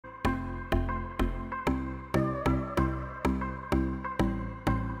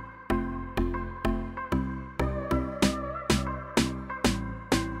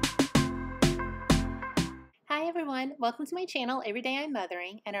everyone, welcome to my channel, Every Day I'm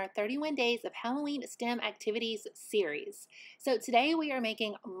Mothering, and our 31 Days of Halloween STEM Activities series. So today we are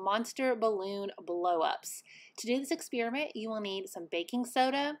making monster balloon blow-ups. To do this experiment, you will need some baking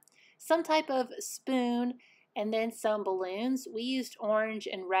soda, some type of spoon, and then some balloons. We used orange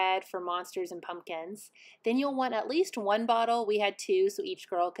and red for monsters and pumpkins. Then you'll want at least one bottle. We had two, so each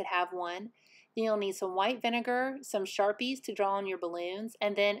girl could have one. Then you'll need some white vinegar, some Sharpies to draw on your balloons,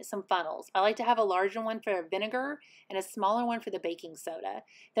 and then some funnels. I like to have a larger one for vinegar and a smaller one for the baking soda.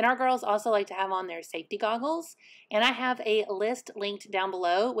 Then our girls also like to have on their safety goggles. And I have a list linked down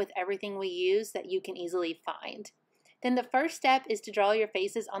below with everything we use that you can easily find. Then the first step is to draw your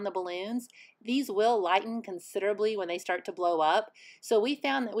faces on the balloons. These will lighten considerably when they start to blow up. So we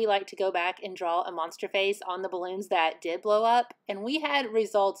found that we like to go back and draw a monster face on the balloons that did blow up. And we had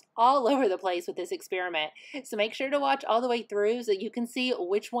results all over the place with this experiment. So make sure to watch all the way through so you can see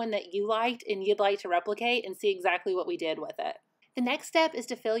which one that you liked and you'd like to replicate and see exactly what we did with it. The next step is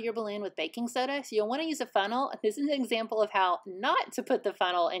to fill your balloon with baking soda. So you'll want to use a funnel. This is an example of how not to put the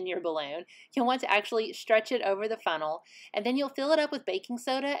funnel in your balloon. You'll want to actually stretch it over the funnel, and then you'll fill it up with baking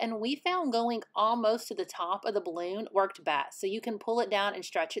soda. And we found going almost to the top of the balloon worked best. So you can pull it down and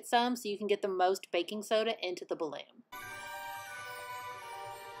stretch it some so you can get the most baking soda into the balloon.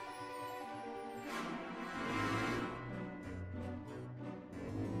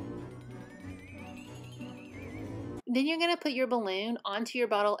 Then you're going to put your balloon onto your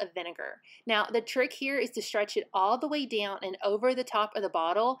bottle of vinegar. Now the trick here is to stretch it all the way down and over the top of the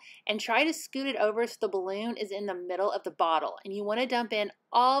bottle and try to scoot it over so the balloon is in the middle of the bottle. And you want to dump in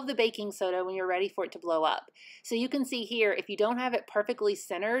all of the baking soda when you're ready for it to blow up. So you can see here, if you don't have it perfectly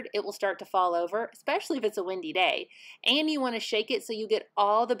centered, it will start to fall over, especially if it's a windy day. And you want to shake it so you get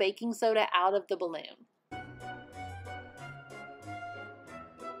all the baking soda out of the balloon.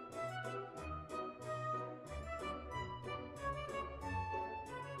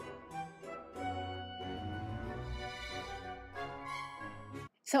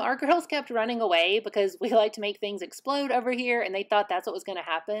 So our girls kept running away because we like to make things explode over here, and they thought that's what was going to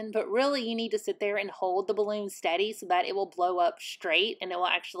happen. But really, you need to sit there and hold the balloon steady so that it will blow up straight and it will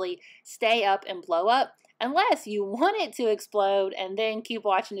actually stay up and blow up, unless you want it to explode, and then keep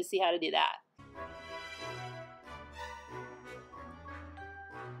watching to see how to do that.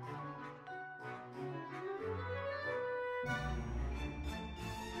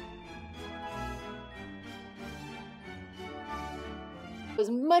 As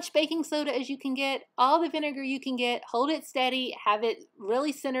much baking soda as you can get, all the vinegar you can get, hold it steady, have it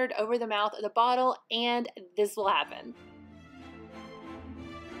really centered over the mouth of the bottle, and this will happen.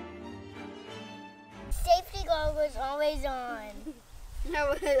 Safety goggles always on. That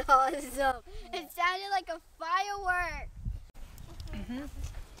was awesome. It sounded like a firework. Mm-hmm.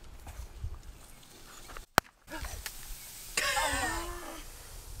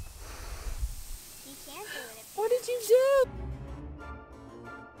 You can't do it. What did you do?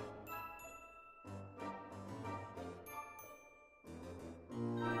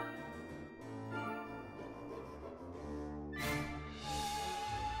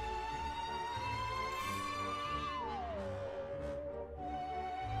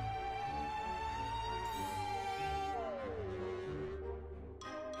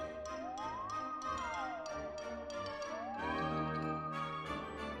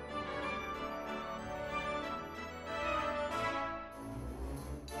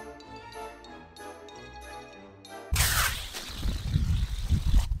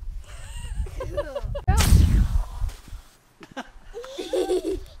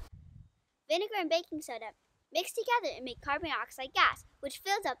 Vinegar and baking soda mix together and make carbon dioxide gas, which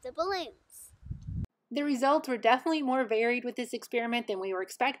fills up the balloons. The results were definitely more varied with this experiment than we were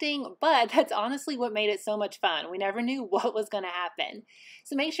expecting, but that's honestly what made it so much fun. We never knew what was going to happen.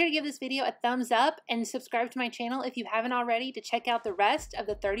 So make sure to give this video a thumbs up and subscribe to my channel if you haven't already to check out the rest of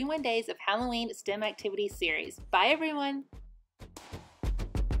the 31 Days of Halloween STEM Activities series. Bye everyone!